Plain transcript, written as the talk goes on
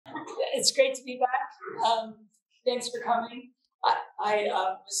It's great to be back. Thanks for coming. I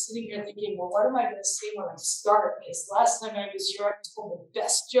was sitting here thinking, well, what am I going to say when I start? Because last time I was here, I told the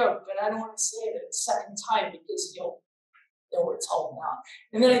best joke, but I don't want to say it a second time because you'll know what it's all about.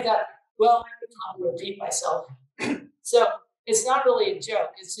 And then I thought, well, I can repeat myself. So it's not really a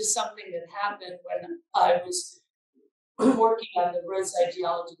joke. It's just something that happened when I was working on the Roadside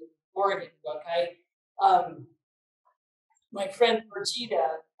Geology Oregon book. My friend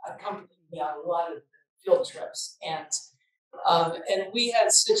Brigida accompanied me on a lot of field trips, and we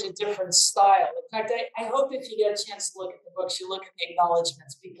had such a different style. In fact, I hope if you get a chance to look at the books, you look at the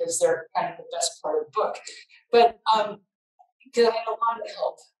acknowledgments because they're kind of the best part of the book. But because I had a lot of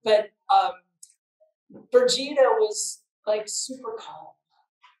help, but Brigida was like super calm,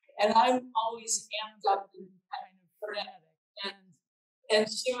 and I'm always amped up and kind of frenetic, and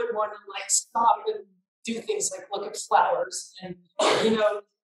she would want to like stop and do things like look at flowers, and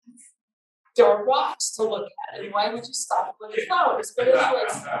there are rocks to look at, and why would you stop and look at flowers? But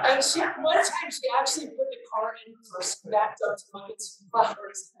anyways, and one time she actually put the car in first, backed up to look at some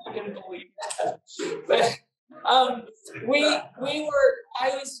flowers. I couldn't believe that. But I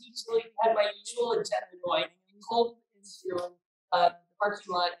was usually had my usual agenda going, and pulled into the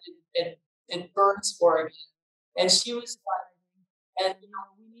parking lot in Burns, Oregon, and she was driving, and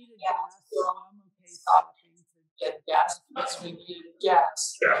we needed gas, so I'm okay stopping to get gas because we needed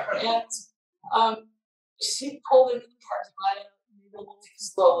gas, and she pulled into the parking lot, maybe a little too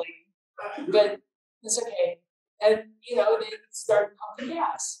slowly, but it's okay, and they started pumping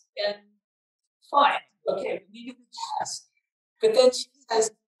gas, and fine, okay, we needed the gas, but then she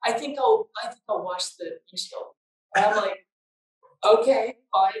says, I think I'll wash the windshield. And I'm like, okay,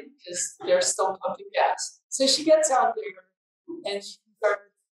 fine, because they're still pumping gas. So she gets out there and she starts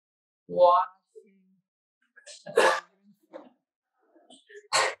washing.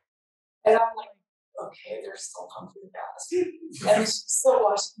 And I'm like, okay, they're still pumping gas. And she's still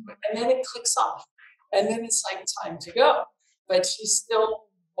washing, and then it clicks off. And then it's like time to go. But she's still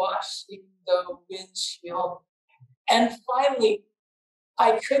washing the windshield. And finally,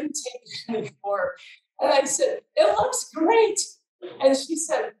 I couldn't take it anymore. And I said, it looks great. And she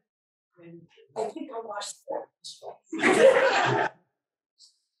said, I think I'll wash that.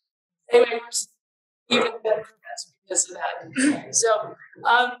 Anyway, we're even better friends because of that. So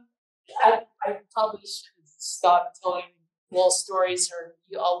I probably should stop telling little stories or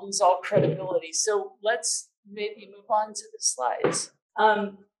I'll lose all credibility. So let's maybe move on to the slides.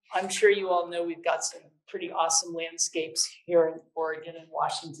 I'm sure you all know we've got some pretty awesome landscapes here in Oregon and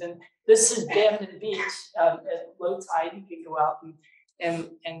Washington. This is Bandon Beach at low tide. You can go out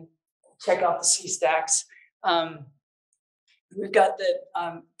and check out the sea stacks. We've got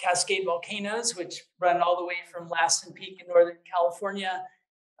the Cascade volcanoes, which run all the way from Lassen Peak in Northern California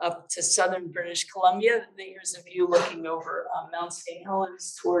up to southern British Columbia. Here's a view looking over Mount St.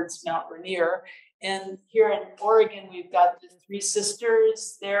 Helens towards Mount Rainier. And here in Oregon, we've got the Three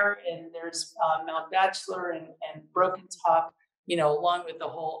Sisters there, and there's Mount Bachelor and Broken Top, along with the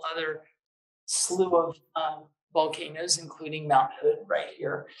whole other slew of volcanoes, including Mount Hood right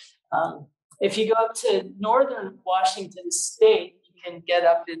here. If you go up to northern Washington State, you can get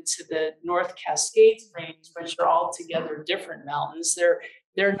up into the North Cascades Range, which are altogether different mountains.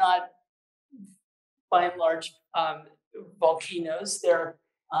 They're not, by and large, volcanoes. They're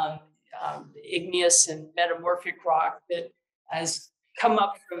igneous and metamorphic rock that has come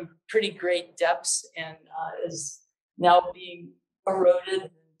up from pretty great depths and is now being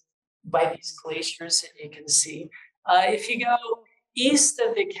eroded by these glaciers that you can see. If you go east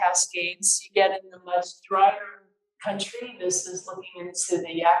of the Cascades, you get in the much drier country. This is looking into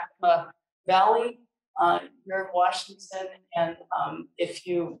the Yakima Valley here in Washington. And if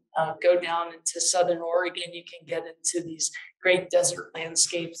you go down into southern Oregon, you can get into these great desert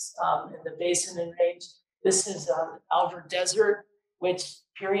landscapes in the Basin and Range. This is Alvord Desert, which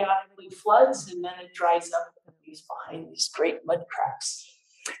periodically floods and then it dries up and leaves behind these great mud cracks.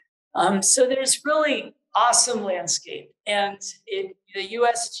 So there's really awesome landscape. And the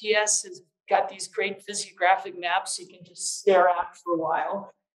USGS has got these great physiographic maps you can just stare at for a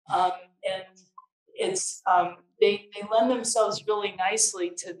while. And it's they lend themselves really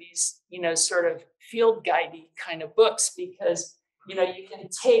nicely to these, sort of field guidey kind of books because, you can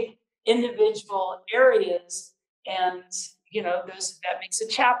take individual areas and, that makes a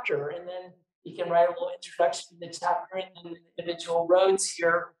chapter. And then you can write a little introduction to the chapter, and then the individual roads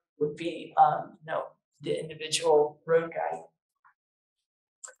here would be, the individual road guide.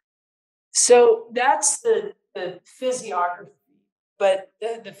 So that's the physiography. But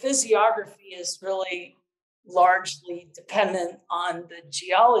the physiography is really largely dependent on the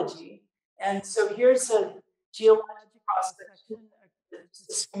geology. And so here's a geologic cross-section,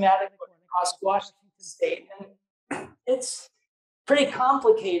 a schematic across Washington State. And it's pretty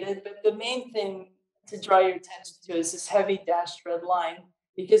complicated, but the main thing to draw your attention to is this heavy dashed red line,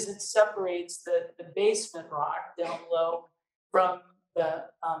 because it separates the basement rock down low from the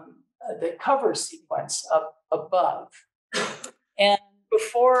cover sequence up above. And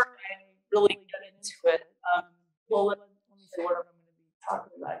before I really get into it, well, let me say what I'm going to be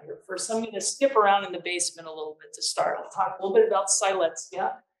talking about here. First, I'm going to skip around in the basement a little bit to start. I'll talk a little bit about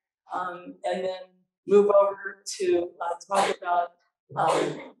Siletzia, and then move over to talk about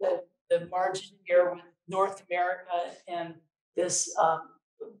the margin here with North America and this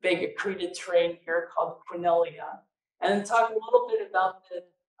big accreted terrain here called Quinellia, and then talk a little bit about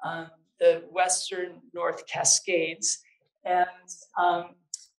the western North Cascades, and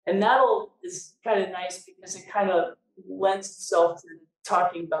that'll is kind of nice because it kind of lends itself to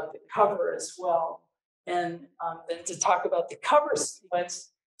talking about the cover as well, and then to talk about the cover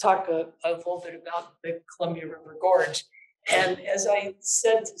sequence, talk a little bit about the Columbia River Gorge. And as I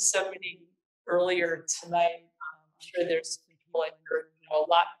said to somebody earlier tonight, I'm sure there's people out there who know a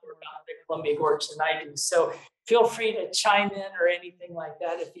lot more about the Columbia Gorge than I do. So feel free to chime in or anything like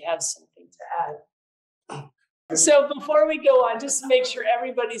that if you have something to add. So before we go on, just to make sure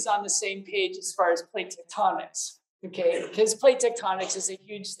everybody's on the same page as far as plate tectonics, okay? Because plate tectonics is a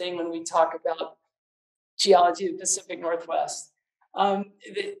huge thing when we talk about geology of the Pacific Northwest.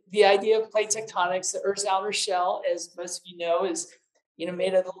 The idea of plate tectonics, the Earth's outer shell, as most of you know, is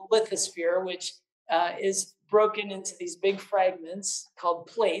made of the lithosphere, which is broken into these big fragments called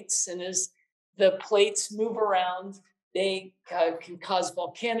plates. And as the plates move around, they can cause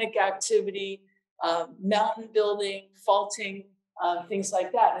volcanic activity, mountain building, faulting, things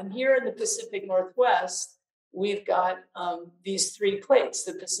like that. And here in the Pacific Northwest, we've got these three plates: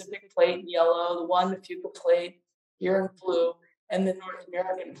 the Pacific Plate in yellow, the Juan de Fuca Plate here in blue, and the North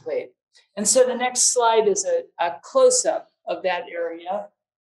American Plate. And so the next slide is a close-up of that area.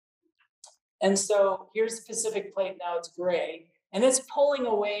 And so here's the Pacific Plate, now it's gray, and it's pulling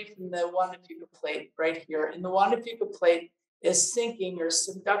away from the Juan de Fuca Plate right here. And the Juan de Fuca Plate is sinking or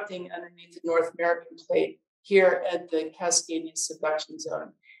subducting underneath the North American Plate here at the Cascadian subduction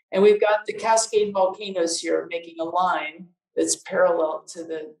zone. And we've got the Cascade volcanoes here making a line that's parallel to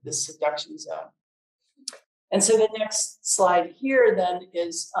the subduction zone. And so the next slide here then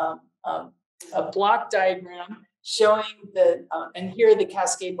is a block diagram showing and here are the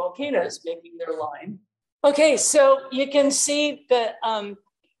Cascade volcanoes making their line. Okay, so you can see the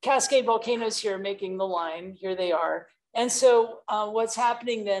Cascade volcanoes here making the line. Here they are. And so what's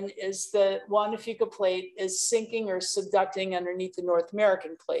happening then is the Juan de Fuca Plate is sinking or subducting underneath the North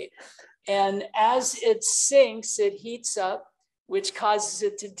American Plate. And as it sinks, it heats up, which causes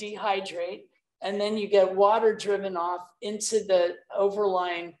it to dehydrate. And then you get water driven off into the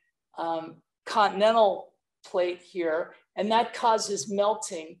overlying continental plate here. And that causes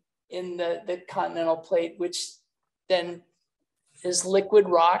melting in the continental plate, which then is liquid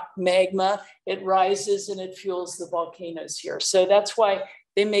rock, magma. It rises and it fuels the volcanoes here. So that's why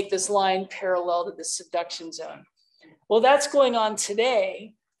they make this line parallel to the subduction zone. Well, that's going on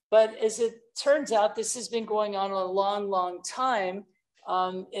today. But as it turns out, this has been going on a long, long time.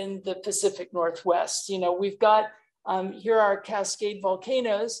 In the Pacific Northwest. We've got, here are Cascade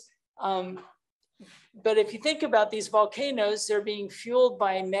volcanoes, but if you think about these volcanoes, they're being fueled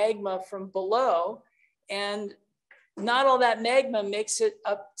by magma from below, and not all that magma makes it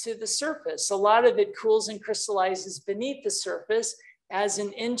up to the surface. A lot of it cools and crystallizes beneath the surface as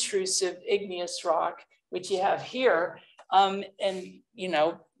an intrusive igneous rock, which you have here. And,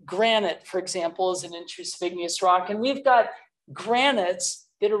 granite, for example, is an intrusive igneous rock. And we've got granites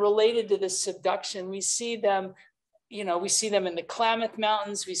that are related to this subduction. We see them, we see them in the Klamath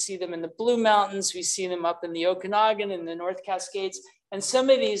Mountains, we see them in the Blue Mountains, we see them up in the Okanagan and the North Cascades. And some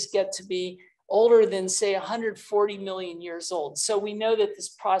of these get to be older than, say, 140 million years old. So we know that this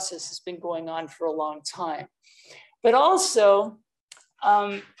process has been going on for a long time. But also,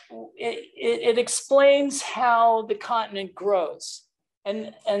 it explains how the continent grows.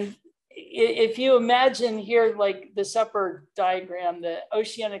 And if you imagine here, like this upper diagram, the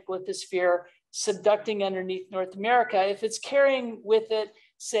oceanic lithosphere subducting underneath North America, if it's carrying with it,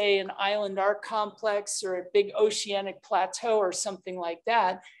 say, an island arc complex or a big oceanic plateau or something like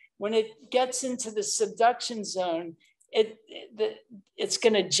that, when it gets into the subduction zone, it's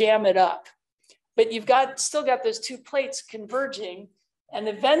going to jam it up. But you've still got those two plates converging, and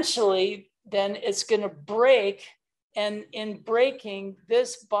eventually then it's going to break. And in breaking,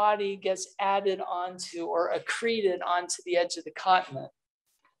 this body gets added onto or accreted onto the edge of the continent.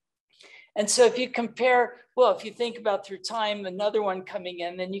 And so if you compare, well, if you think about through time, another one coming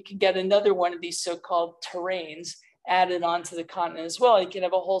in, then you can get another one of these so-called terrains added onto the continent as well. You can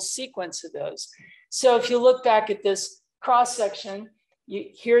have a whole sequence of those. So if you look back at this cross-section,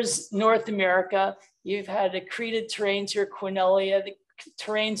 here's North America. You've had accreted terrains here, Quinalia, the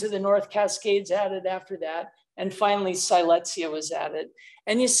terrains of the North Cascades added after that. And finally, Silesia was added.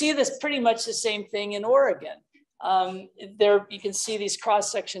 And you see this pretty much the same thing in Oregon. There you can see these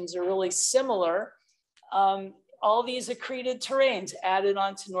cross sections are really similar. All these accreted terrains added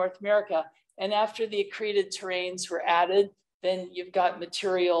onto North America. And after the accreted terrains were added, then you've got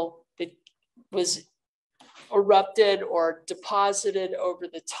material that was erupted or deposited over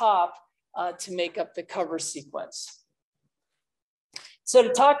the top to make up the cover sequence. So to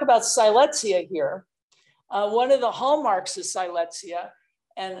talk about Silesia here, one of the hallmarks of Silesia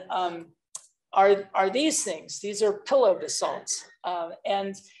and are these things. These are pillow basalts.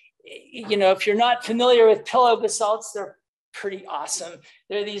 And you know, if you're not familiar with pillow basalts, they're pretty awesome.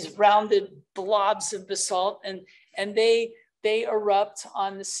 They're these rounded blobs of basalt, and they erupt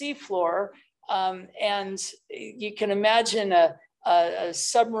on the seafloor. And you can imagine a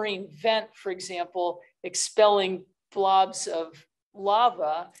submarine vent, for example, expelling blobs of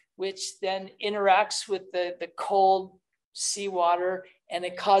lava, which then interacts with the cold seawater, and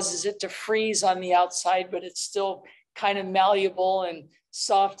it causes it to freeze on the outside, but it's still kind of malleable and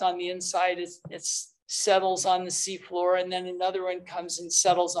soft on the inside. It settles on the seafloor, and then another one comes and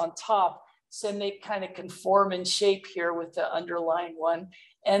settles on top. So they kind of conform in shape here with the underlying one.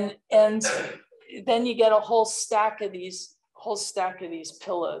 And then you get a whole stack of these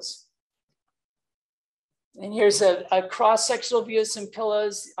pillows. And here's a cross-sectional view of some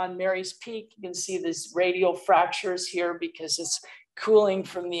pillows on Mary's Peak. You can see these radial fractures here because it's cooling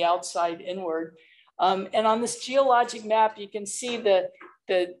from the outside inward. And on this geologic map, you can see the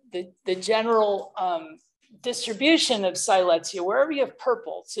general distribution of Silesia, wherever you have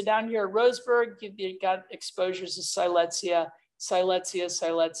purple. So down here at Roseburg, you've got exposures of Silesia.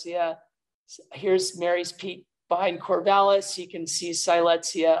 Here's Mary's Peak behind Corvallis. You can see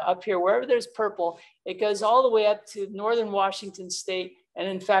Silesia up here, wherever there's purple. It goes all the way up to northern Washington State, and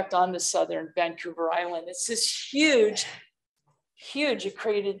in fact, on the southern Vancouver Island. It's this huge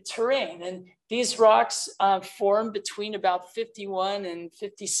accreted terrain. And these rocks formed between about 51 and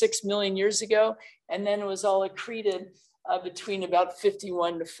 56 million years ago. And then it was all accreted between about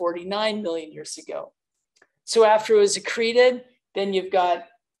 51 to 49 million years ago. So after it was accreted, then you've got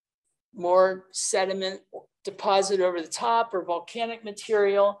more sediment deposit over the top or volcanic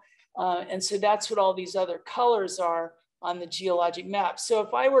material. And so that's what all these other colors are on the geologic map. So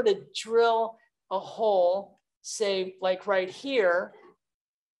if I were to drill a hole, say like right here,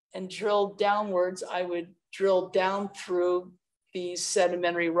 and drill downwards, I would drill down through these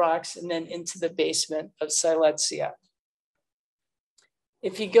sedimentary rocks and then into the basement of Silesia.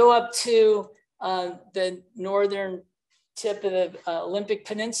 If you go up to the northern tip of the Olympic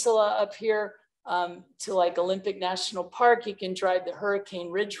Peninsula up here to like Olympic National Park, you can drive the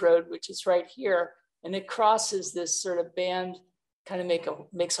Hurricane Ridge Road, which is right here, and it crosses this sort of band, kind of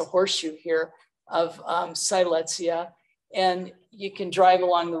makes a horseshoe here of Silesia. And you can drive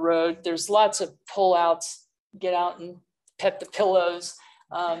along the road. There's lots of pullouts. Get out and pet the pillows.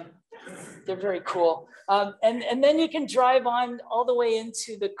 They're very cool. And then you can drive on all the way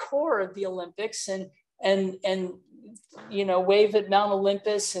into the core of the Olympics and you know, wave at Mount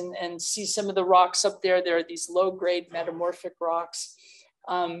Olympus and see some of the rocks up there. There are these low-grade metamorphic rocks.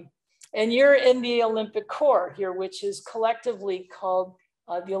 And you're in the Olympic core here, which is collectively called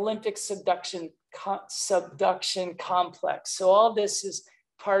the Olympic subduction complex. So all this is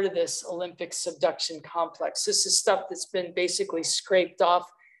part of this Olympic subduction complex. This is stuff that's been basically scraped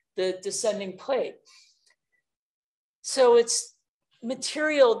off the descending plate. So it's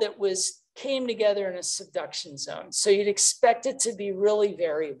material that came together in a subduction zone. So you'd expect it to be really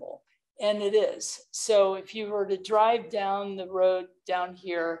variable, and it is. So if you were to drive down the road down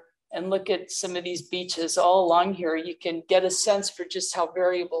here and look at some of these beaches all along here, you can get a sense for just how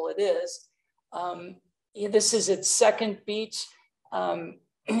variable it is. This is its second beach.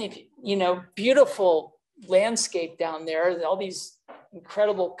 You know, beautiful landscape down there, all these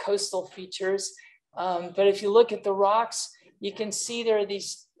incredible coastal features. But if you look at the rocks, you can see there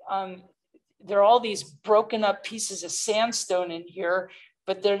are all these broken up pieces of sandstone in here,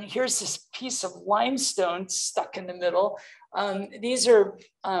 but then here's this piece of limestone stuck in the middle. These are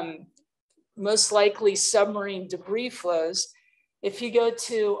most likely submarine debris flows. If you go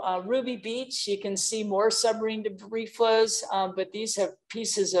to Ruby Beach, you can see more submarine debris flows, but these have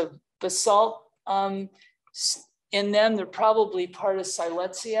pieces of basalt in them. They're probably part of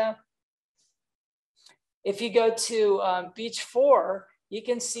Silesia. If you go to Beach 4, you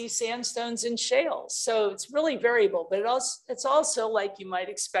can see sandstones and shales. So it's really variable, but it's also, like you might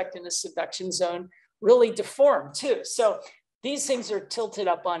expect in a subduction zone, really deformed too. So these things are tilted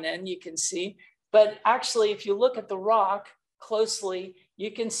up on end, you can see. But actually, if you look at the rock closely,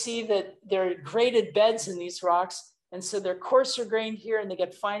 you can see that there are graded beds in these rocks. And so they're coarser grained here, and they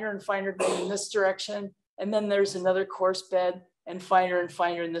get finer and finer grained in this direction. And then there's another coarse bed and finer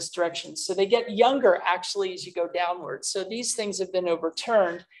in this direction. So they get younger actually as you go downward. So these things have been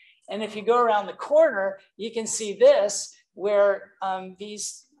overturned. And if you go around the corner, you can see this, where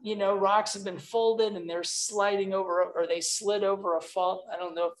these rocks have been folded and they're sliding over, or they slid over a fault. I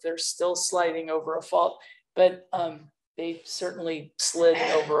don't know if they're still sliding over a fault, but they certainly slid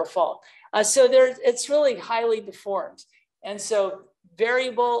over a fault. So it's really highly deformed. And so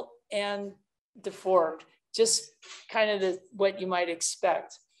variable and deformed, just kind of what you might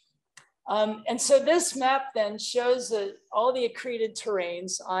expect. And so this map then shows all the accreted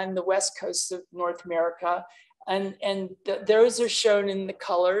terrains on the west coast of North America. And those are shown in the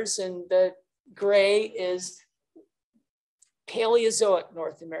colors, and the gray is Paleozoic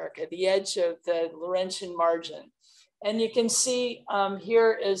North America, the edge of the Laurentian margin. And you can see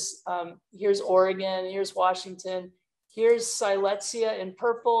here's Oregon, here's Washington, here's Silesia in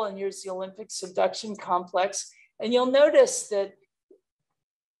purple, and here's the Olympic subduction complex. And you'll notice that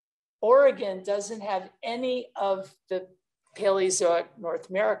Oregon doesn't have any of the Paleozoic North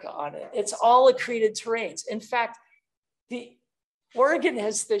America on it. It's all accreted terrains. In fact, Oregon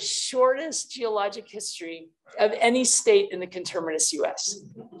has the shortest geologic history of any state in the conterminous US,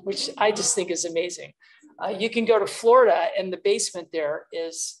 which I just think is amazing. You can go to Florida, and the basement there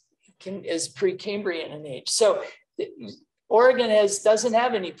is Precambrian in age. So Oregon doesn't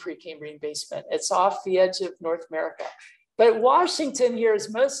have any Precambrian basement. It's off the edge of North America. But Washington here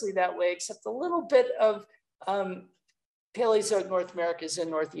is mostly that way, except a little bit of Paleozoic North America is in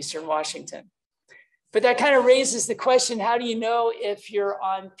northeastern Washington. But that kind of raises the question, how do you know if you're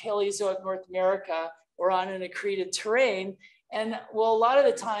on Paleozoic North America or on an accreted terrain? And well, a lot of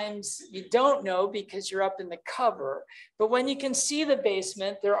the times you don't know because you're up in the cover. But when you can see the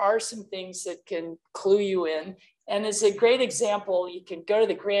basement, there are some things that can clue you in. And as a great example, you can go to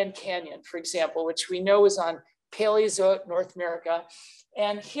the Grand Canyon, for example, which we know is on Paleozoic North America.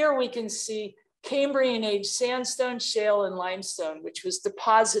 And here we can see Cambrian age sandstone, shale, and limestone, which was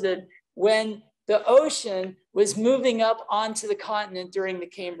deposited when the ocean was moving up onto the continent during the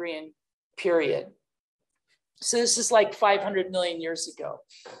Cambrian period. So this is like 500 million years ago.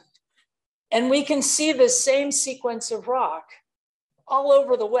 And we can see the same sequence of rock all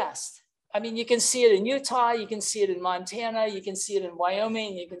over the West. I mean, you can see it in Utah, you can see it in Montana, you can see it in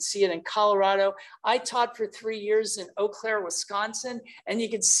Wyoming, you can see it in Colorado. I taught for 3 years in Eau Claire, Wisconsin, and you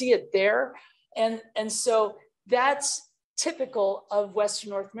can see it there. And so that's typical of Western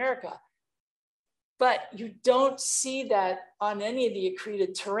North America. But you don't see that on any of the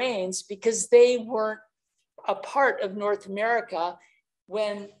accreted terrains because they weren't a part of North America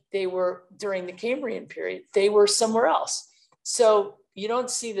when they were during the Cambrian period. They were somewhere else. So you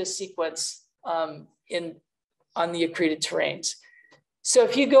don't see the sequence on the accreted terrains. So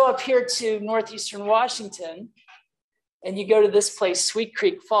if you go up here to northeastern Washington and you go to this place, Sweet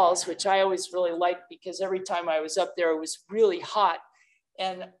Creek Falls, which I always really liked because every time I was up there, it was really hot.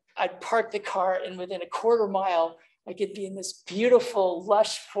 And I'd park the car, and within a quarter mile, I could be in this beautiful,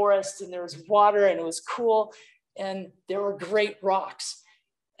 lush forest, and there was water, and it was cool, and there were great rocks.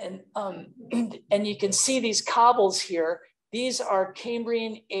 And you can see these cobbles here. These are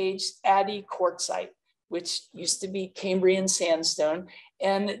Cambrian-aged Addy quartzite, which used to be Cambrian sandstone,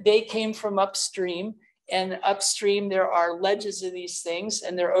 and they came from upstream. And upstream, there are ledges of these things,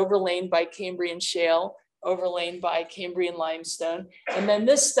 and they're overlain by Cambrian shale, overlain by Cambrian limestone. And then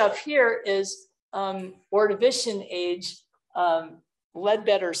this stuff here is Ordovician age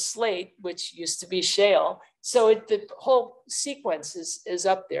Leadbetter slate, which used to be shale. So the whole sequence is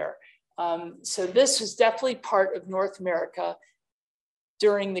up there. So this was definitely part of North America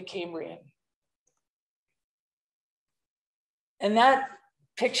during the Cambrian. And that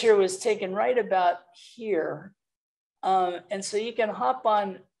picture was taken right about here. And so you can hop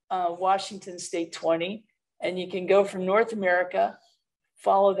on Washington State 20, and you can go from North America,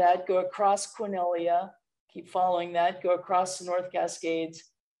 follow that, go across Quinella, keep following that, go across the North Cascades,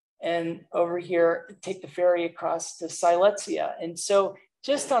 and over here, take the ferry across to Silesia. And so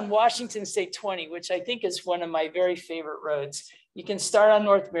just on Washington State 20, which I think is one of my very favorite roads, you can start on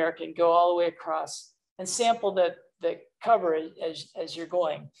North America and go all the way across and sample the cover as you're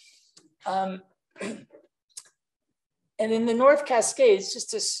going. And in the North Cascades,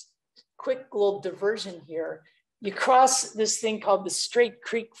 just to quick little diversion here. You cross this thing called the Straight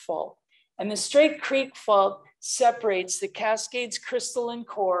Creek Fault. And the Straight Creek Fault separates the Cascades crystalline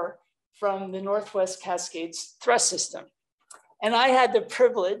core from the Northwest Cascades thrust system. And I had the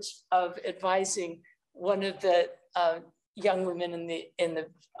privilege of advising one of the young women in the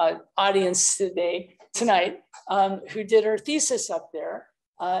audience tonight, who did her thesis up there.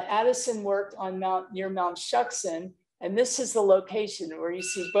 Addison worked on near Mount Shuckson, and this is the location where you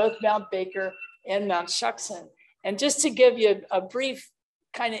see both Mount Baker and Mount Shuckson. And just to give you a brief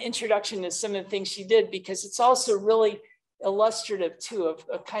kind of introduction to some of the things she did, because it's also really illustrative too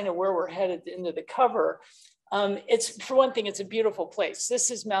of kind of where we're headed into the cover. It's, for one thing, it's a beautiful place.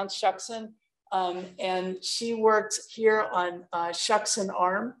 This is Mount Shuckson, and she worked here on Shuckson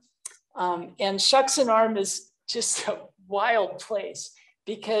Arm. And Shuckson Arm is just a wild place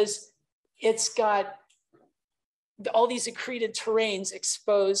because it's got all these accreted terrains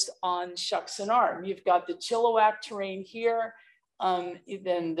exposed on Shuckson Arm. You've got the Chilliwack terrain here.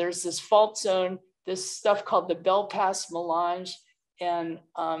 Then there's this fault zone, this stuff called the Bell Pass Melange, and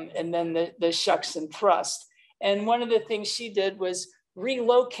then the Shuckson Thrust. And one of the things she did was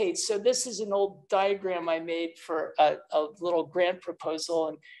relocate. So this is an old diagram I made for a little grant proposal.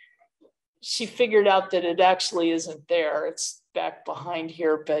 And she figured out that it actually isn't there. It's back behind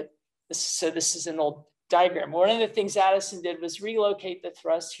here, but so this is an old diagram. One of the things Addison did was relocate the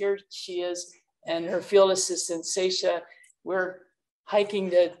thrust. Here she is, and her field assistant, Sasha, we're hiking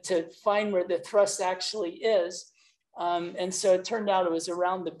to find where the thrust actually is. And so it turned out it was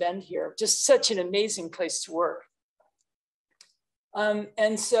around the bend here. Just such an amazing place to work.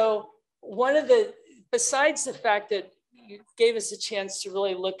 And so one of the, besides the fact that you gave us a chance to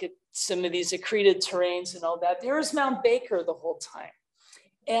really look at some of these accreted terrains and all that, there was Mount Baker the whole time.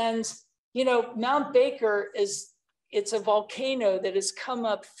 And, you know, Mount Baker it's a volcano that has come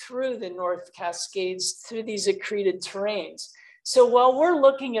up through the North Cascades, through these accreted terrains. So while we're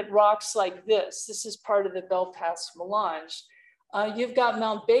looking at rocks like this is part of the Bell Pass Melange, you've got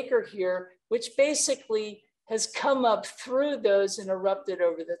Mount Baker here, which basically has come up through those and erupted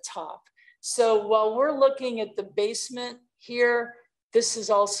over the top. So while we're looking at the basement here, this is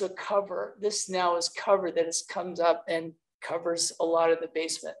also cover. This now is cover that has come up and covers a lot of the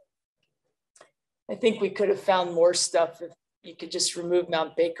basement. I think we could have found more stuff if you could just remove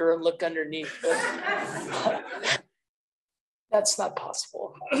Mount Baker and look underneath, but that's not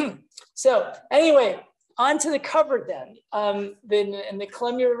possible. So anyway, on to the cover then. In the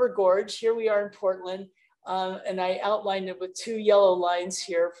Columbia River Gorge, here we are in Portland, and I outlined it with 2 yellow lines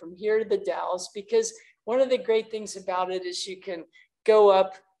here from here to the Dalles, because one of the great things about it is you can go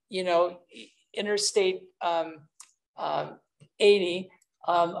up, you know, Interstate 80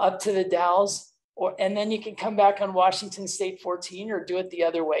 up to the Dalles, and then you can come back on Washington State 14 or do it the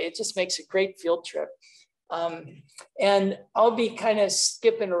other way. It just makes a great field trip. And I'll be kind of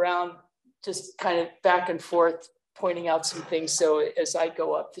skipping around, just kind of back and forth, pointing out some things. So as I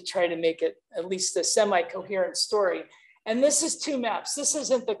go up to try to make it at least a semi-coherent story. And this is 2 maps. This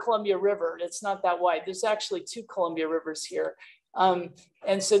isn't the Columbia River. It's not that wide. There's actually 2 Columbia Rivers here. And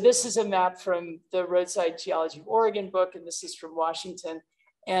so this is a map from the Roadside Geology of Oregon book, and this is from Washington.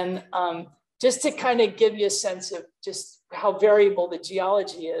 And just to kind of give you a sense of just how variable the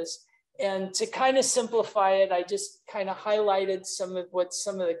geology is, and to kind of simplify it, I just kind of highlighted some of what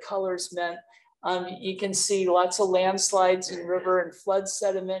some of the colors meant. You can see lots of landslides and river and flood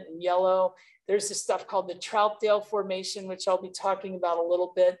sediment in yellow. There's this stuff called the Troutdale Formation, which I'll be talking about a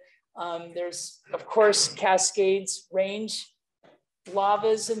little bit. There's, of course, Cascades range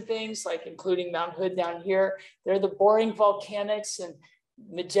lavas and things, like including Mount Hood down here. They're the boring volcanics and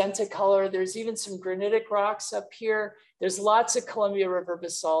magenta color. There's even some granitic rocks up here. There's lots of Columbia River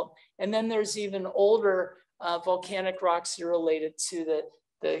basalt. And then there's even older volcanic rocks that are related to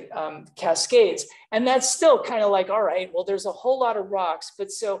the Cascades. And that's still kind of like, all right, well, there's a whole lot of rocks.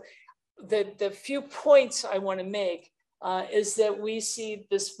 But so the few points I want to make is that we see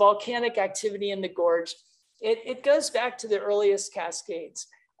this volcanic activity in the gorge. It goes back to the earliest Cascades.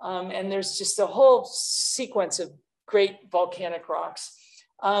 And there's just a whole sequence of great volcanic rocks.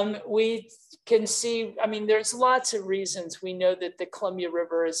 We can see, I mean, there's lots of reasons we know that the Columbia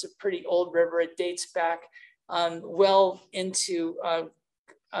River is a pretty old river. It dates back well into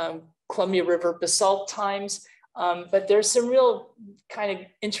Columbia River basalt times. But there's some real kind of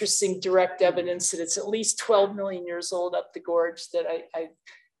interesting direct evidence that it's at least 12 million years old up the gorge that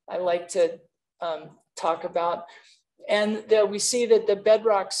I like to talk about. And that we see that the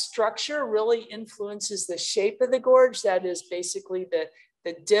bedrock structure really influences the shape of the gorge. That is basically the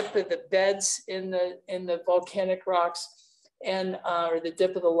dip of the beds in the volcanic rocks. and or the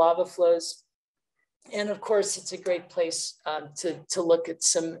dip of the lava flows. And of course, it's a great place to look at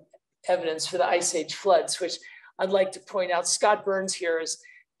some evidence for the Ice Age floods, which I'd like to point out. Scott Burns here is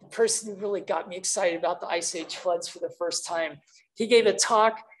the person who really got me excited about the Ice Age floods for the first time. He gave a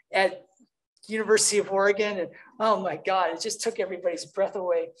talk at University of Oregon, and oh my God, it just took everybody's breath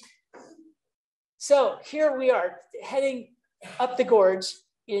away. So here we are heading up the gorge,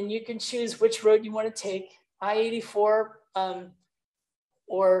 and you can choose which road you want to take, I-84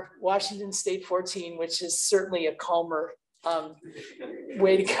 or Washington State 14, which is certainly a calmer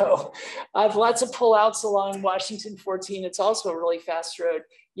way to go. I have lots of pullouts along Washington 14. It's also a really fast road.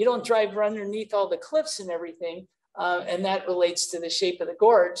 You don't drive underneath all the cliffs and everything, and that relates to the shape of the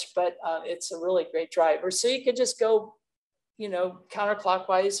gorge, but it's a really great drive. Or so you could just go, you know,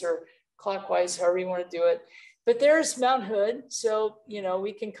 counterclockwise or clockwise, however you want to do it. But there's Mount Hood, so, you know,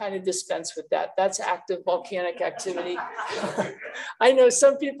 we can kind of dispense with that. That's active volcanic activity. I know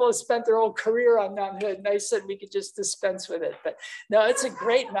some people have spent their whole career on Mount Hood, and I said we could just dispense with it. But no, it's a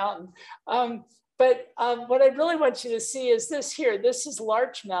great mountain. But what I really want you to see is this here. This is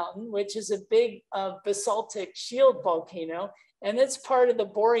Larch Mountain, which is a big basaltic shield volcano, and it's part of the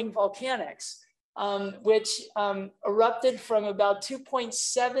Boring Volcanics. Which erupted from about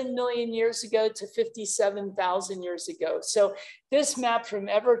 2.7 million years ago to 57,000 years ago. So this map from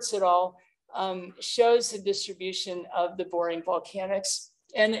Everts et al. Shows the distribution of the Boring Volcanics.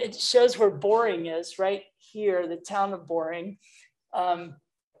 And it shows where Boring is, right here, the town of Boring,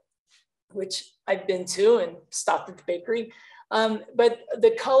 which I've been to and stopped at the bakery. But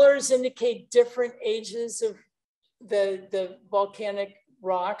the colors indicate different ages of the volcanic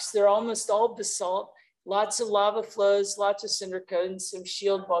rocks. They're almost all basalt, lots of lava flows, lots of cinder cones, some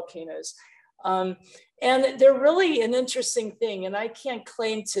shield volcanoes. And they're really an interesting thing. And I can't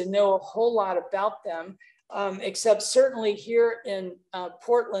claim to know a whole lot about them, except certainly here in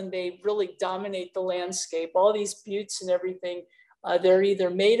Portland, they really dominate the landscape. All these buttes and everything, they're either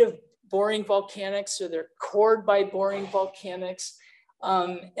made of Boring Volcanics or they're cored by Boring Volcanics.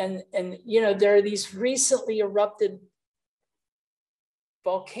 And you know, there are these recently erupted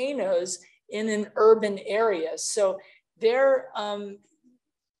volcanoes in an urban area. So they're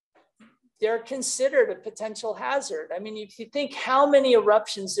considered a potential hazard. I mean, if you think how many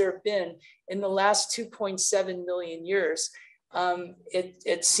eruptions there have been in the last 2.7 million years,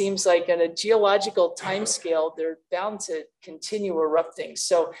 it seems like at a geological timescale, they're bound to continue erupting.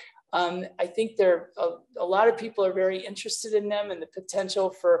 So I think a lot of people are very interested in them and the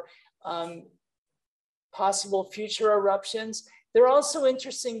potential for possible future eruptions. They're also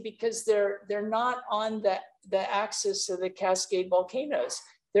interesting because they're not on the axis of the Cascade volcanoes.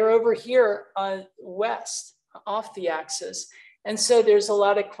 They're over here on west, off the axis. And so there's a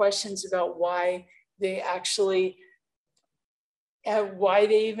lot of questions about why they actually, why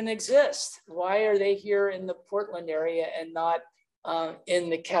they even exist. Why are they here in the Portland area and not in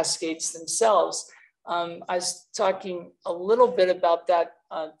the Cascades themselves? I was talking a little bit about that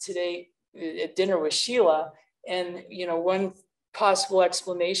today at dinner with Sheila. And, you know, one possible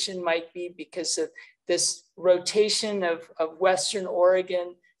explanation might be because of this rotation of Western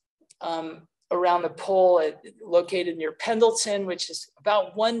Oregon around the pole located near Pendleton, which is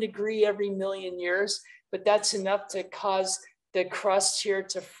about 1 degree every million years, but that's enough to cause the crust here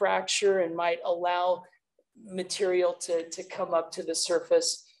to fracture and might allow material to come up to the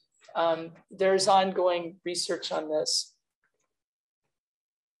surface. There's ongoing research on this.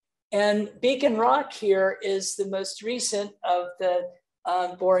 And Beacon Rock here is the most recent of the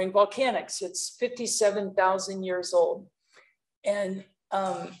Boring Volcanics. It's 57,000 years old. And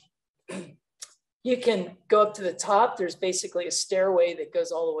you can go up to the top. There's basically a stairway that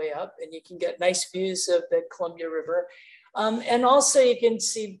goes all the way up, and you can get nice views of the Columbia River. And also you can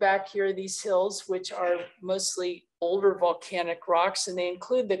see back here these hills, which are mostly older volcanic rocks, and they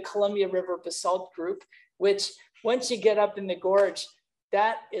include the Columbia River basalt group, which once you get up in the gorge,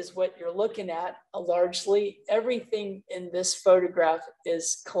 that is what you're looking at largely. Everything in this photograph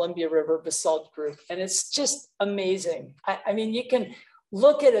is Columbia River basalt group. And it's just amazing. I mean, you can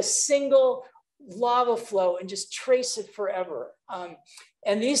look at a single lava flow and just trace it forever.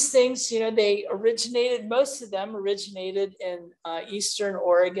 And these things, you know, they originated, most of them originated in Eastern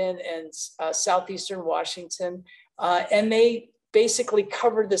Oregon and Southeastern Washington. And they basically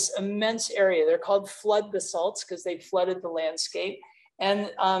covered this immense area. They're called flood basalts because they flooded the landscape.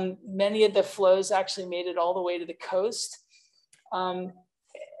 And many of the flows actually made it all the way to the coast. And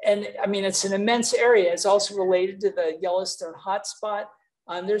I mean, it's an immense area. It's also related to the Yellowstone hotspot.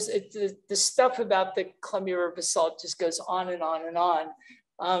 The stuff about the Columbia River basalt just goes on and on and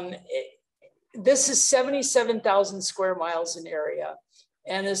on. this is 77,000 square miles in area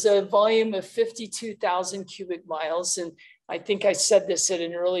and is a volume of 52,000 cubic miles. And I think I said this at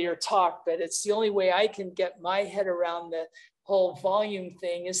an earlier talk, but it's the only way I can get my head around the whole volume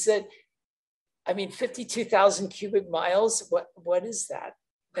thing is that, I mean, 52,000 cubic miles, what is that?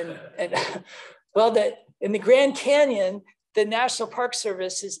 And well, that in the Grand Canyon, the National Park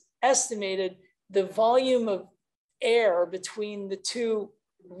Service has estimated the volume of air between the two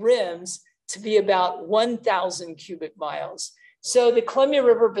rims to be about 1,000 cubic miles. So the Columbia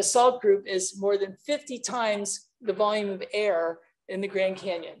River Basalt Group is more than 50 times the volume of air in the Grand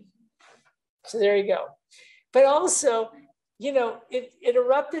Canyon. So there you go. But also, you know, it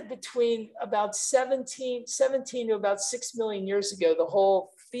erupted between about 17 to about 6 million years ago, the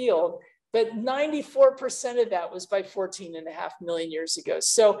whole field, but 94% of that was by 14.5 million years ago.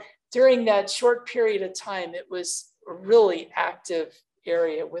 So during that short period of time, it was a really active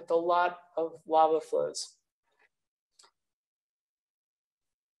area with a lot of lava flows.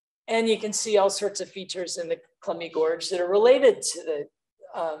 And you can see all sorts of features in the Columbia Gorge that are related to the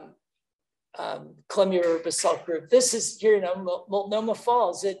Columbia River Basalt Group. This is here, you know, Multnomah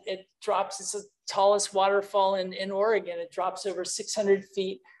Falls. It drops, it's the tallest waterfall in Oregon. It drops over 600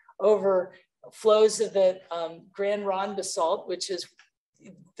 feet over flows of the Grand Ronde basalt, which is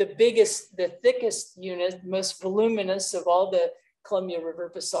the biggest, the thickest unit, most voluminous of all the Columbia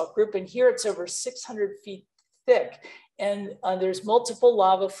River Basalt Group. And here it's over 600 feet thick. And there's multiple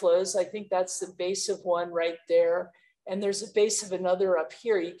lava flows. I think that's the base of one right there. And there's a base of another up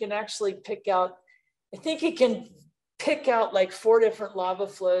here. You can actually pick out, I think you can pick out like 4 different lava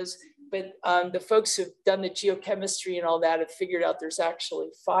flows, but the folks who've done the geochemistry and all that have figured out there's actually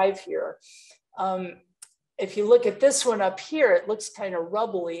 5 here. If you look at this one up here, it looks kind of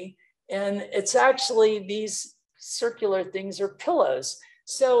rubbly, and it's actually these circular things are pillows.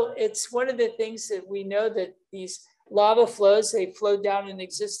 So it's one of the things that we know that these lava flows, they flow down an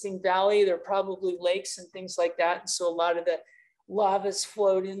existing valley. They're probably lakes and things like that. And so a lot of the lavas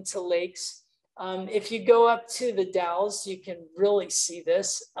flowed into lakes. If you go up to the Dalles, you can really see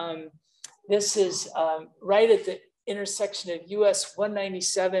this. This is right at the intersection of US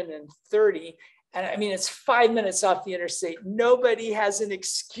 197 and 30. And I mean, it's 5 minutes off the interstate. Nobody has an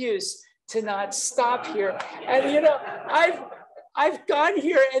excuse to not stop here. And you know, I've gone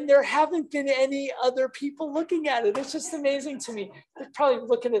here and there haven't been any other people looking at it. It's just amazing to me. They're probably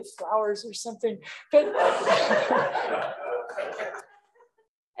looking at flowers or something. But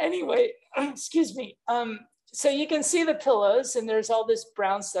anyway, excuse me. So you can see the pillows and there's all this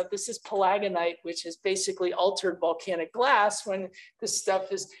brown stuff. This is palagonite, which is basically altered volcanic glass when this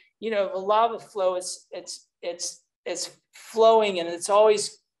stuff is, you know, the lava flow is, it's flowing and it's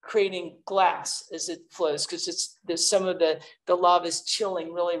always creating glass as it flows because there's some of the lava is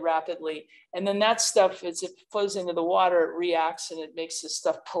chilling really rapidly. And then that stuff, as it flows into the water, it reacts and it makes this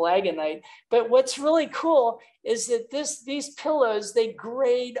stuff palagonite. But what's really cool is that these pillows, they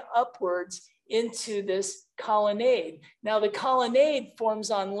grade upwards into this colonnade. Now the colonnade forms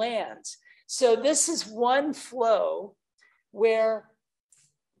on land. So this is one flow where,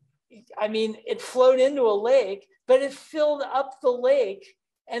 I mean, it flowed into a lake, but it filled up the lake.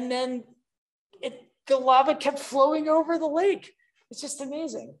 And then the lava kept flowing over the lake. It's just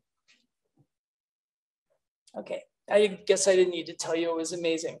amazing. Okay, I guess I didn't need to tell you it was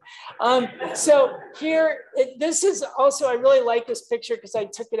amazing. So here, this is also, I really like this picture because I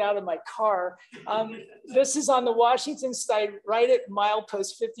took it out of my car. This is on the Washington side, right at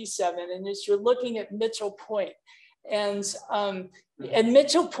milepost 57. And as you're looking at Mitchell Point. And at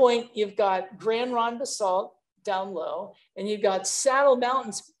Mitchell Point, you've got Grand Ronde basalt down low, and you've got Saddle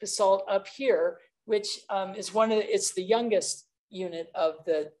Mountains basalt up here, which is it's the youngest unit of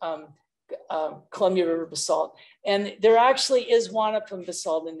the Columbia River basalt. And there actually is Wanapum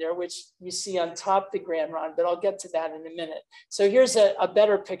basalt in there, which you see on top of the Grand Ronde, but I'll get to that in a minute. So here's a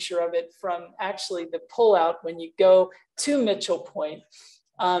better picture of it from actually the pullout when you go to Mitchell Point.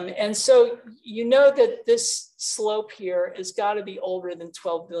 And so you know that this slope here has got to be older than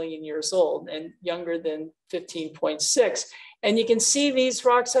 12 billion years old and younger than 15.6. And you can see these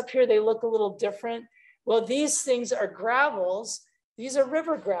rocks up here, they look a little different. Well, these things are gravels. These are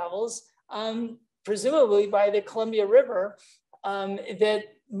river gravels, presumably by the Columbia River, that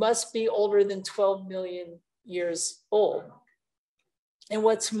must be older than 12 million years old. And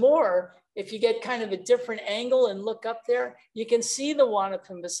what's more, if you get kind of a different angle and look up there, you can see the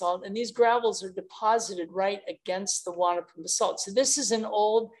Wanapum basalt, and these gravels are deposited right against the Wanapum basalt. So this is an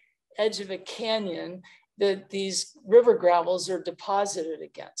old edge of a canyon that these river gravels are deposited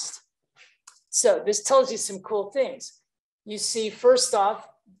against. So this tells you some cool things. You see, first off,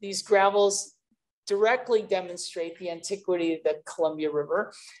 these gravels directly demonstrate the antiquity of the Columbia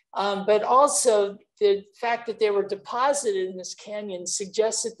River, but also the fact that they were deposited in this canyon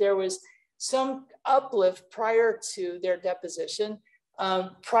suggests that there was some uplift prior to their deposition,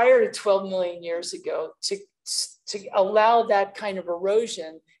 prior to 12 million years ago, to allow that kind of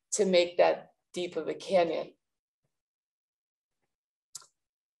erosion to make that deep of a canyon.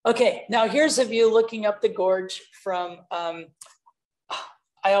 Okay, now here's a view looking up the gorge from,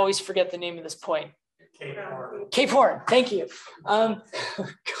 I always forget the name of this point. Cape Horn. Cape Horn, thank you.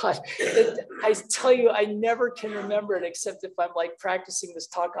 God, I tell you, I never can remember it except if I'm like practicing this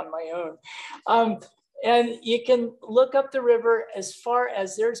talk on my own. And you can look up the river as far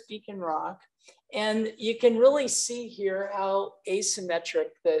as there's Beacon Rock, and you can really see here how asymmetric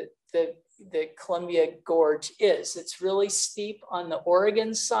the Columbia Gorge is. It's really steep on the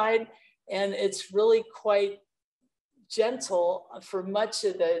Oregon side, and it's really quite gentle for much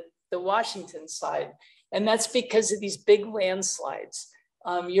of the Washington side. And that's because of these big landslides.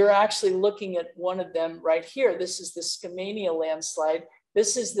 You're actually looking at one of them right here. This is the Skamania landslide.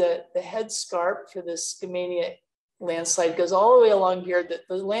 This is the headscarp for the Skamania landslide. It goes all the way along here.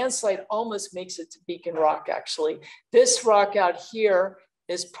 The landslide almost makes it to Beacon Rock, actually. This rock out here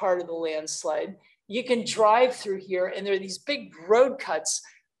is part of the landslide. You can drive through here, and there are these big road cuts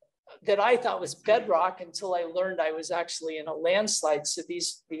that I thought was bedrock until I learned I was actually in a landslide. So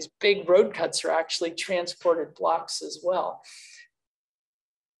these big road cuts are actually transported blocks as well.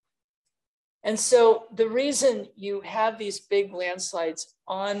 And so the reason you have these big landslides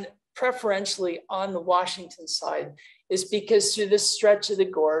preferentially on the Washington side is because through this stretch of the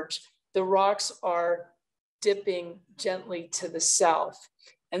gorge, the rocks are dipping gently to the south.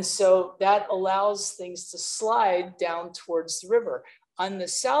 And so that allows things to slide down towards the river. On the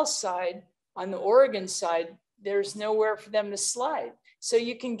south side, on the Oregon side, there's nowhere for them to slide. So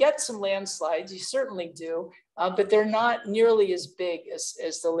you can get some landslides, you certainly do, but they're not nearly as big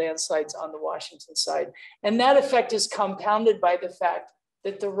as the landslides on the Washington side. And that effect is compounded by the fact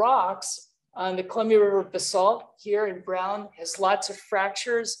that the rocks on the Columbia River basalt here in brown has lots of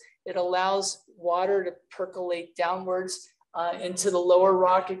fractures. It allows water to percolate downwards into the lower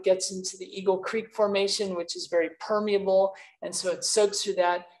rock. It gets into the Eagle Creek Formation, which is very permeable. And so it soaks through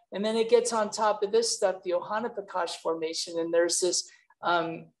that. And then it gets on top of this stuff, the Ohanapakash Formation. And there's this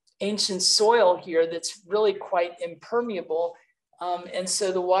ancient soil here that's really quite impermeable. And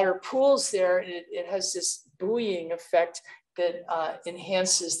so the water pools there, and it has this buoying effect that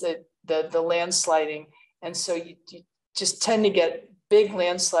enhances the landsliding. And so you just tend to get big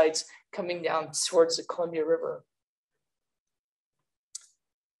landslides coming down towards the Columbia River.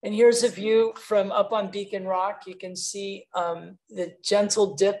 And here's a view from up on Beacon Rock. You can see the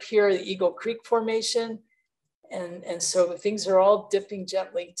gentle dip here, the Eagle Creek Formation. And so things are all dipping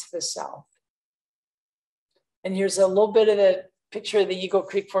gently to the south. And here's a little bit of the picture of the Eagle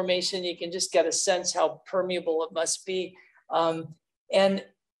Creek Formation. You can just get a sense how permeable it must be.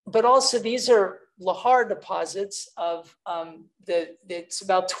 But also these are lahar deposits of it's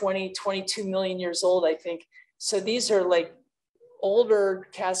about 22 million years old, I think. So these are like older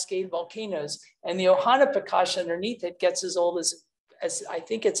cascade volcanoes, and the Ohanapakash underneath it gets as old as I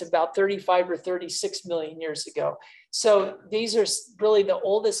think it's about 35 or 36 million years ago. So these are really the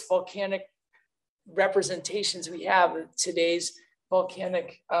oldest volcanic representations we have of today's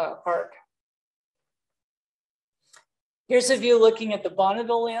volcanic arc. Here's a view looking at the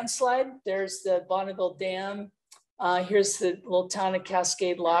Bonneville landslide. There's the Bonneville Dam. Here's the little town of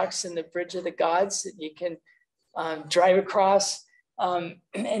Cascade Locks and the Bridge of the Gods that you can drive across.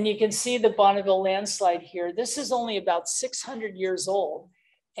 And you can see the Bonneville landslide here. This is only about 600 years old.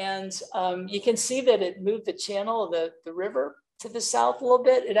 And you can see that it moved the channel of the river to the south a little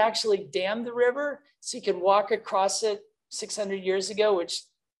bit. It actually dammed the river so you could walk across it 600 years ago, which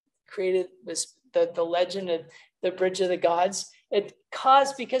created the legend of the Bridge of the Gods. It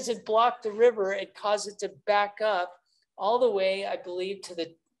caused, because it blocked the river, it caused it to back up all the way, I believe, to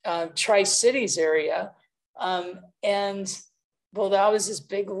the Tri-Cities area. And well, that was this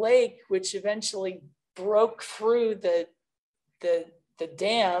big lake, which eventually broke through the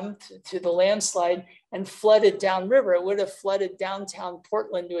dam to the landslide and flooded downriver. It would have flooded downtown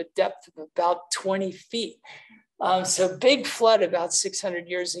Portland to a depth of about 20 feet. So big flood about 600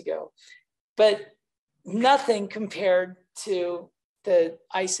 years ago, but nothing compared to the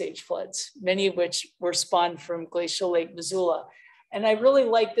Ice Age floods, many of which were spawned from glacial Lake Missoula. And I really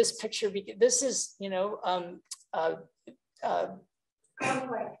like this picture because this is, you know,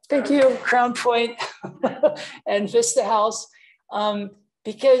 thank you, Crown Point and Vista House,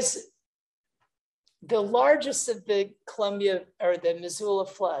 because the largest of the Columbia or the Missoula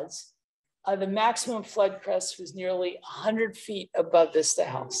floods the maximum flood crest was nearly 100 feet above Vista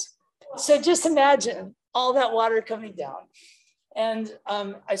House. So just imagine all that water coming down. And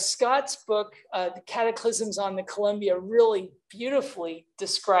Scott's book, The Cataclysms on the Columbia, really beautifully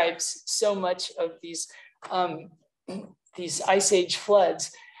describes so much of these ice age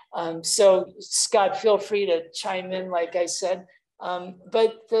floods. So Scott, feel free to chime in, like I said.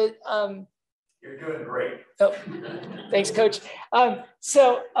 You're doing great. Oh, thanks, Coach. But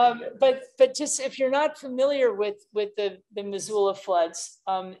just if you're not familiar with the Missoula floods,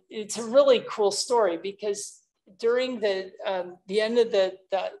 it's a really cool story, because during the end of the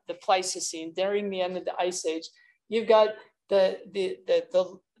Pleistocene, during the end of the Ice Age, you've got the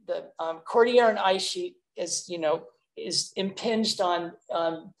Cordilleran ice sheet is impinged on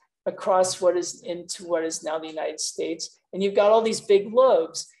across what is now the United States, and you've got all these big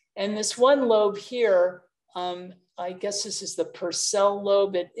lobes. And this one lobe here, I guess this is the Purcell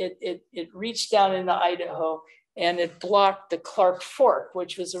lobe. It reached down into Idaho, and it blocked the Clark Fork,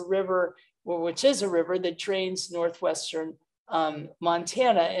 which is a river that drains northwestern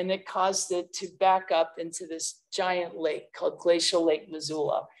Montana, and it caused it to back up into this giant lake called Glacial Lake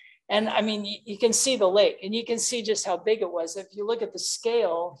Missoula. And I mean, you can see the lake, and you can see just how big it was. If you look at the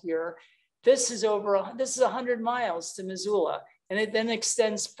scale here, this is 100 miles to Missoula, and it then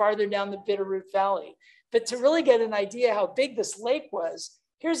extends farther down the Bitterroot Valley. But to really get an idea how big this lake was,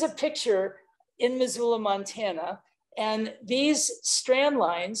 here's a picture in Missoula, Montana. And these strand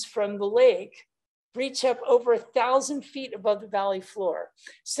lines from the lake reach up over 1,000 feet above the valley floor.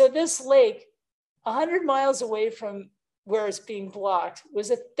 So this lake, 100 miles away from where it's being blocked, was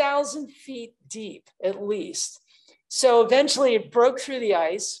 1,000 feet deep at least. So eventually it broke through the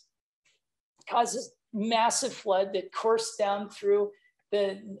ice, causes massive flood that coursed down through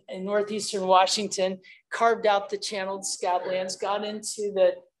in northeastern Washington, carved out the channeled scablands, got into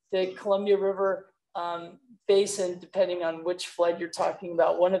the Columbia River basin, depending on which flood you're talking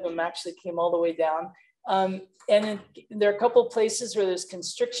about. One of them actually came all the way down. There are a couple of places where there's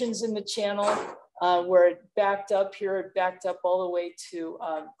constrictions in the channel, where it backed up here. It backed up all the way to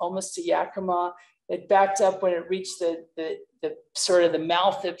almost to Yakima. It backed up when it reached the sort of the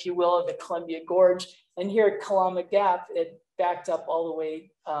mouth, if you will, of the Columbia Gorge. And here at Kalama Gap, it backed up all the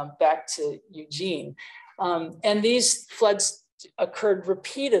way back to Eugene. And these floods occurred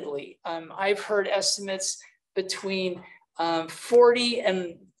repeatedly. I've heard estimates between 40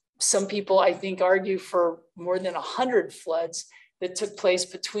 and some people, I think, argue for more than 100 floods that took place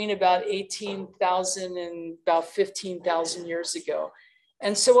between about 18,000 and about 15,000 years ago.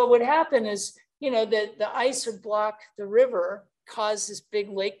 And so what would happen is, that the ice would block the river, cause this big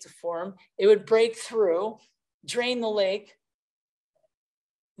lake to form. It would break through, drain the lake,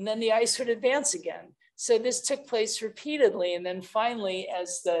 and then the ice would advance again. So this took place repeatedly. And then finally,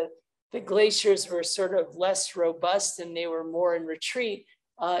 as the glaciers were sort of less robust and they were more in retreat,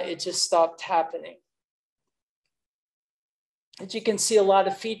 it just stopped happening. As you can see, a lot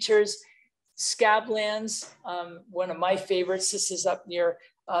of features. Scablands, one of my favorites. This is up near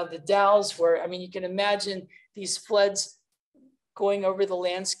the Dalles, where, I mean, you can imagine these floods going over the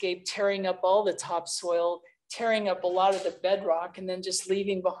landscape, tearing up all the topsoil, tearing up a lot of the bedrock, and then just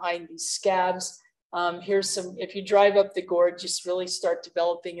leaving behind these scabs. Here's some, if you drive up the gorge, just really start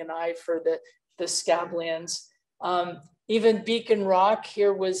developing an eye for the scablands. Even Beacon Rock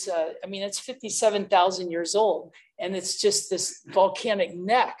here was, I mean, it's 57,000 years old, and it's just this volcanic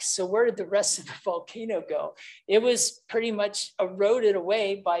neck. So where did the rest of the volcano go? It was pretty much eroded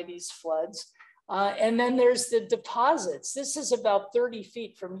away by these floods. And then there's the deposits. This is about 30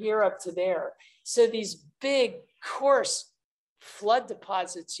 feet from here up to there. So these big, coarse flood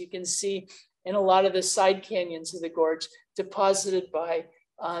deposits you can see in a lot of the side canyons of the gorge, deposited by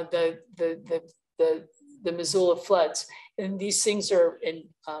the Missoula floods. And these things are in,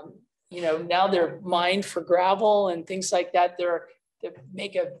 now they're mined for gravel and things like that. They're the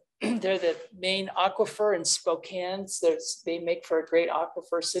main aquifer in Spokane. So they make for a great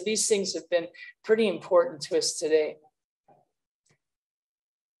aquifer. So these things have been pretty important to us today.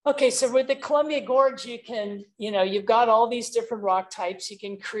 Okay, so with the Columbia Gorge, you can, you've got all these different rock types. You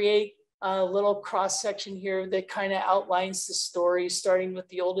can create a little cross section here that kind of outlines the story, starting with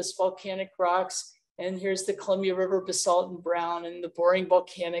the oldest volcanic rocks. And here's the Columbia River basalt and brown, and the boring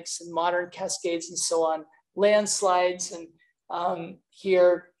volcanics and modern cascades and so on, landslides, and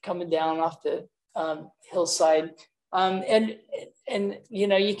here coming down off the hillside. And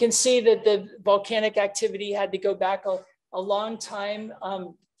you can see that the volcanic activity had to go back a long time,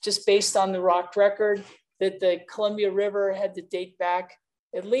 just based on the rock record, that the Columbia River had to date back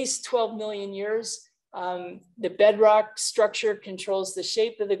at least 12 million years. The bedrock structure controls the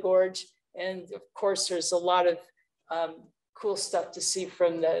shape of the gorge. And of course, there's a lot of cool stuff to see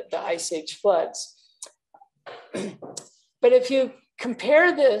from the Ice Age floods. But if you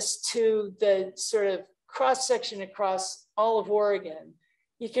compare this to the sort of cross-section across all of Oregon,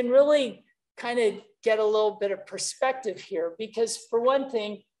 you can really kind of get a little bit of perspective here, because for one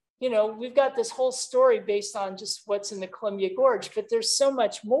thing, you know, we've got this whole story based on just what's in the Columbia Gorge, but there's so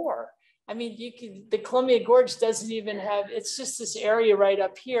much more. I mean, the Columbia Gorge doesn't even have, it's just this area right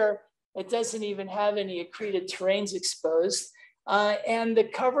up here. It doesn't even have any accreted terrains exposed. And the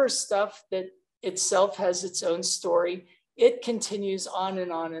cover stuff that itself has its own story. It continues on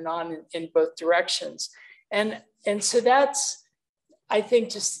and on and on in both directions. And so that's, I think,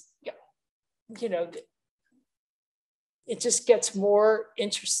 just, you know, it just gets more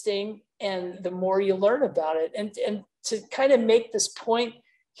interesting, and the more you learn about it. And to kind of make this point,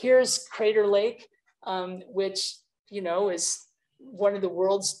 here's Crater Lake, which, you know, is one of the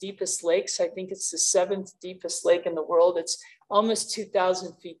world's deepest lakes. I think it's the 7th deepest lake in the world. It's almost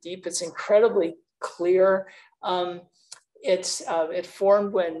 2,000 feet deep. It's incredibly clear. It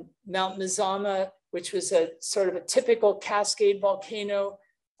formed when Mount Mazama, which was a sort of a typical Cascade volcano,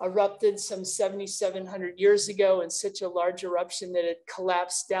 erupted some 7,700 years ago in such a large eruption that it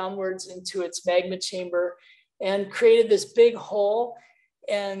collapsed downwards into its magma chamber and created this big hole.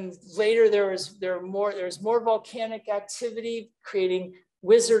 And later there was more volcanic activity, creating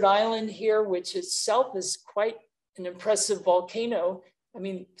Wizard Island here, which itself is quite an impressive volcano. I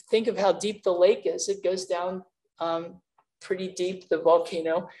mean, think of how deep the lake is. It goes down pretty deep, the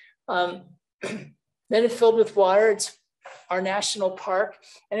volcano. Then it filled with water. It's our national park.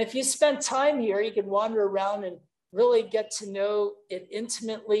 And if you spend time here, you can wander around and really get to know it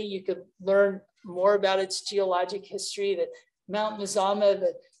intimately. You could learn more about its geologic history, that Mount Mazama,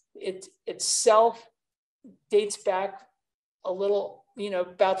 that it itself dates back a little, you know,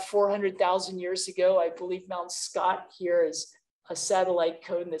 about 400,000 years ago. I believe Mount Scott here is a satellite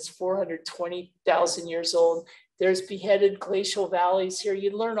cone that's 420,000 years old. There's beheaded glacial valleys here.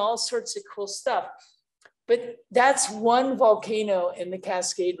 You learn all sorts of cool stuff. But that's one volcano in the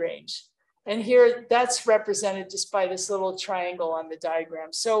Cascade Range. And here that's represented just by this little triangle on the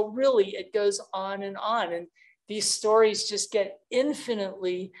diagram. So really it goes on. And these stories just get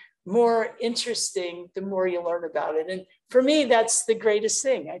infinitely more interesting the more you learn about it. And for me, that's the greatest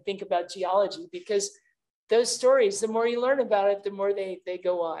thing I think about geology, because those stories, the more you learn about it, the more they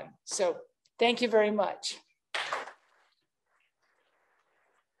go on. So thank you very much.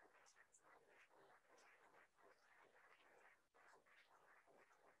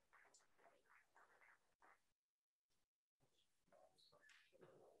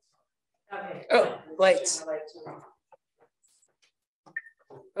 Okay. Oh, lights.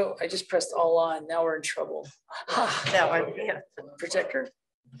 Oh, I just pressed all on. Now we're in trouble. That one, yeah. Projector?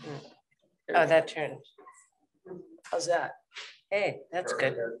 Oh, that turned. How's that? Hey, that's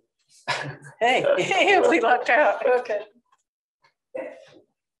good. Hey, we lucked out. Okay.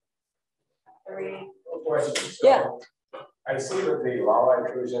 Yeah. I see that the lava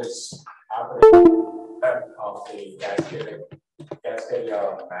intrusions happening of the cascade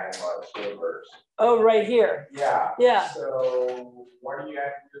magma chambers. Oh, right here. Yeah. Yeah. So what do you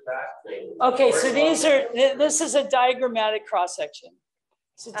have to do that? Okay, so this is a diagrammatic cross section.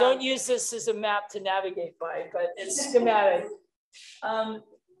 So don't use this as a map to navigate by, but it's schematic.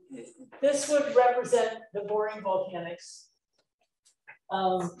 This would represent the boring volcanics.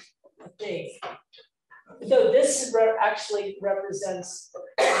 I think. So this actually represents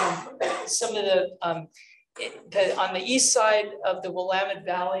some of the on the east side of the Willamette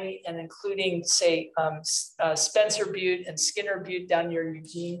Valley, and including, say, Spencer Butte and Skinner Butte down near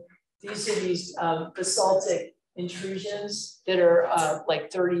Eugene. These are these basaltic intrusions that are like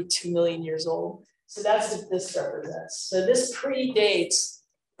 32 million years old. So that's what this represents. So this predates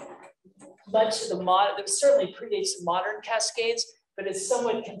much of the modern, certainly predates the modern Cascades, but it's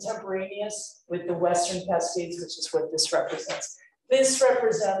somewhat contemporaneous with the Western Cascades, which is what this represents. This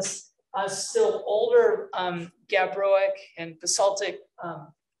represents still older gabbroic and basaltic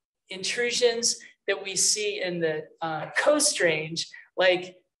intrusions that we see in the Coast Range,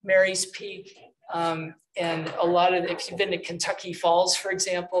 like Mary's Peak, and a lot of, if you've been to Kentucky Falls, for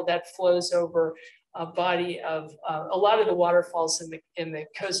example, that flows over a body of, a lot of the waterfalls in the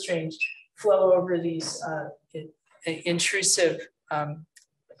Coast Range flow over these intrusive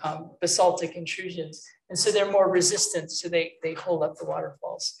basaltic intrusions. And so they're more resistant, so they hold up the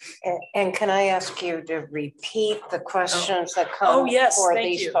waterfalls. And can I ask you to repeat the questions that come for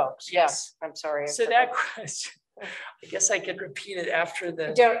these folks? Yes. Yeah, I'm sorry. So that question, I guess I could repeat it after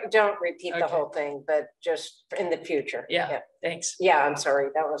the. Don't repeat the whole thing, but just in the future. Yeah, thanks. Yeah, I'm sorry,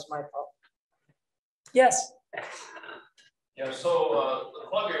 that was my fault. Yes. Yeah, so the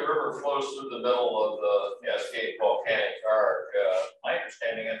Columbia River flows through the middle of the Cascade Volcanic Arc. My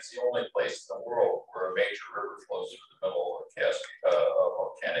understanding it's the only place in the world where a major river flows through the middle of a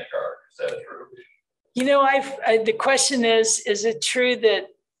volcanic arc. Is that true? You know, the question is it true that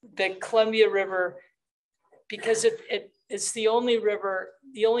the Columbia River, because it's the only river,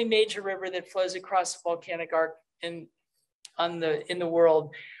 the only major river that flows across the volcanic arc in the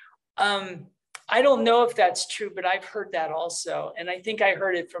world. I don't know if that's true, but I've heard that also. And I think I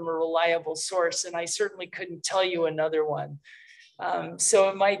heard it from a reliable source, and I certainly couldn't tell you another one. So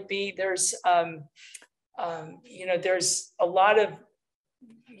it might be there's a lot of,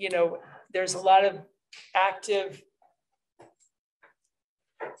 there's a lot of active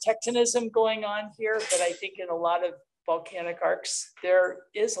tectonism going on here, but I think in a lot of volcanic arcs, there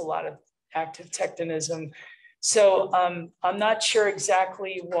is a lot of active tectonism. So I'm not sure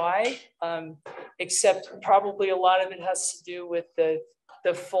exactly why, except probably a lot of it has to do with the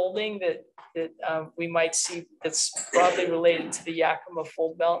folding that we might see that's broadly related to the Yakima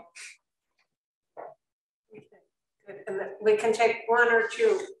fold belt. And we can take one or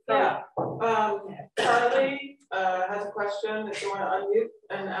two. Yeah. Charlie has a question if you want to unmute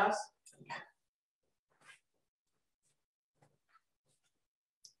and ask.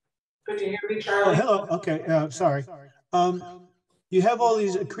 Could you hear me, Charlie? Oh, hello. Okay. Sorry. You have all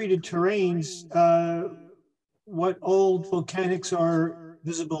these accreted terrains. What old volcanics are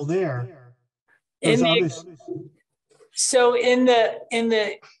visible there? So in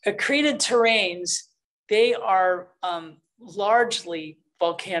the accreted terrains, they are largely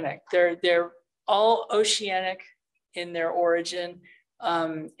volcanic. They're all oceanic in their origin.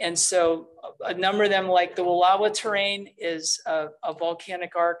 And so a number of them, like the Wallowa terrain, is a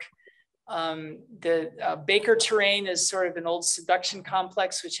volcanic arc. The Baker terrain is sort of an old subduction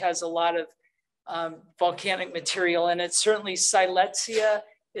complex, which has a lot of volcanic material in it. Certainly Silesia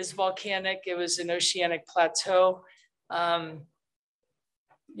is volcanic. It was an oceanic plateau.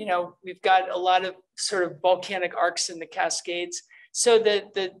 We've got a lot of sort of volcanic arcs in the Cascades. So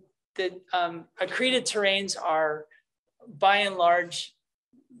the accreted terrains are, by and large,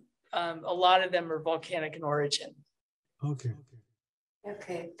 a lot of them are volcanic in origin. Okay.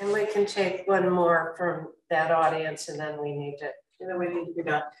 Okay, and we can take one more from that audience, and then we need to. And then we need to be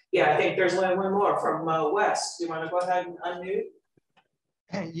done. Yeah, I think there's one more from Wes. You want to go ahead and unmute?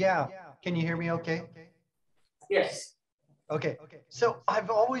 Yeah. Can you hear me okay? Yes. Okay. So I've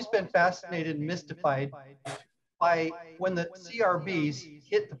always been fascinated and mystified by when the CRBs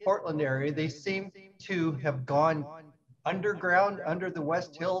hit the Portland area, they seem to have gone underground under the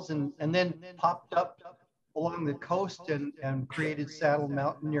West Hills and then popped up along the coast and created Saddle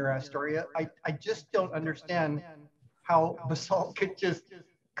Mountain near Astoria. I just don't understand how basalt could just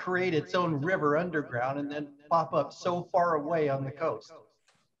create its own river underground and then pop up so far away on the coast.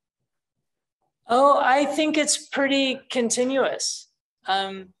 Oh, I think it's pretty continuous.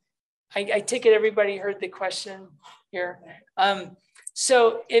 I take it everybody heard the question here.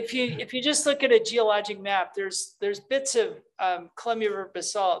 So if you just look at a geologic map, there's bits of Columbia River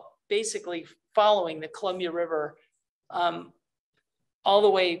basalt basically following the Columbia River all the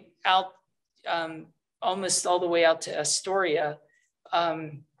way out, almost all the way out to Astoria.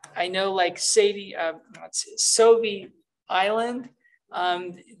 I know like Sauvie Island,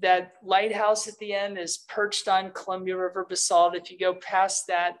 that lighthouse at the end is perched on Columbia River basalt. If you go past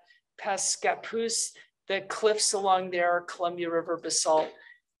that, past Scappoose, the cliffs along there are Columbia River basalt.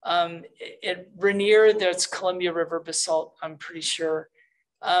 At Rainier, that's Columbia River basalt, I'm pretty sure.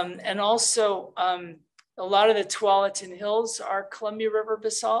 And also a lot of the Tualatin Hills are Columbia River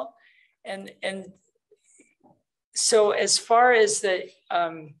basalt. And so as far as the,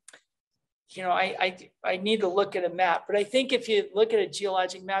 I need to look at a map, but I think if you look at a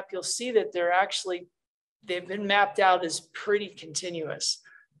geologic map, you'll see that they've been mapped out as pretty continuous.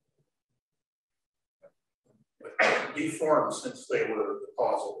 Deformed since they were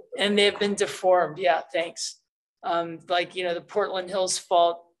deposited. And they've been deformed, yeah, thanks. Like, the Portland Hills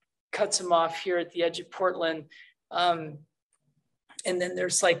Fault cuts them off here at the edge of Portland. And then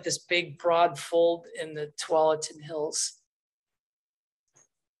there's like this big broad fold in the Tualatin Hills.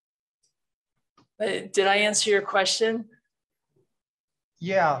 Did I answer your question?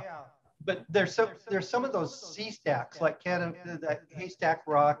 Yeah, but there's some of those sea stacks like that Haystack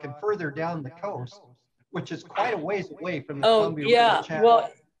Rock and further down the coast, which is quite a ways away from the Columbia River channel.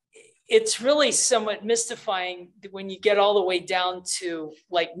 Well, it's really somewhat mystifying when you get all the way down to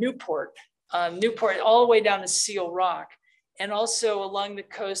like Newport, all the way down to Seal Rock. And also along the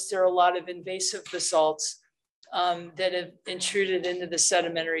coast, there are a lot of invasive basalts. that have intruded into the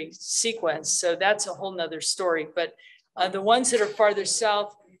sedimentary sequence. So that's a whole nother story. But the ones that are farther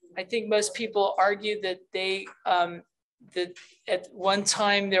south, I think most people argue that that at one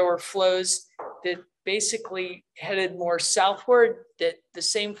time there were flows that basically headed more southward, that the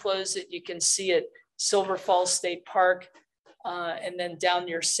same flows that you can see at Silver Falls State Park and then down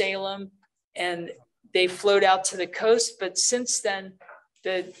near Salem, and they flowed out to the coast. But since then,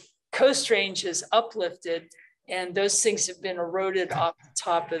 the coast range is uplifted and those things have been eroded off the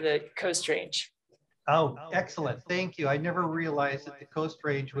top of the coast range. Oh, excellent. Thank you. I never realized that the coast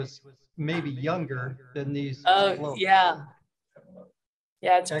range was maybe younger than these. Oh, yeah.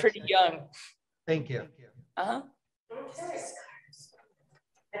 Yeah, it's pretty young. Thank you. Uh-huh.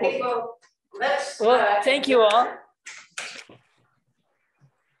 Okay. Well, let's. Well, thank you all.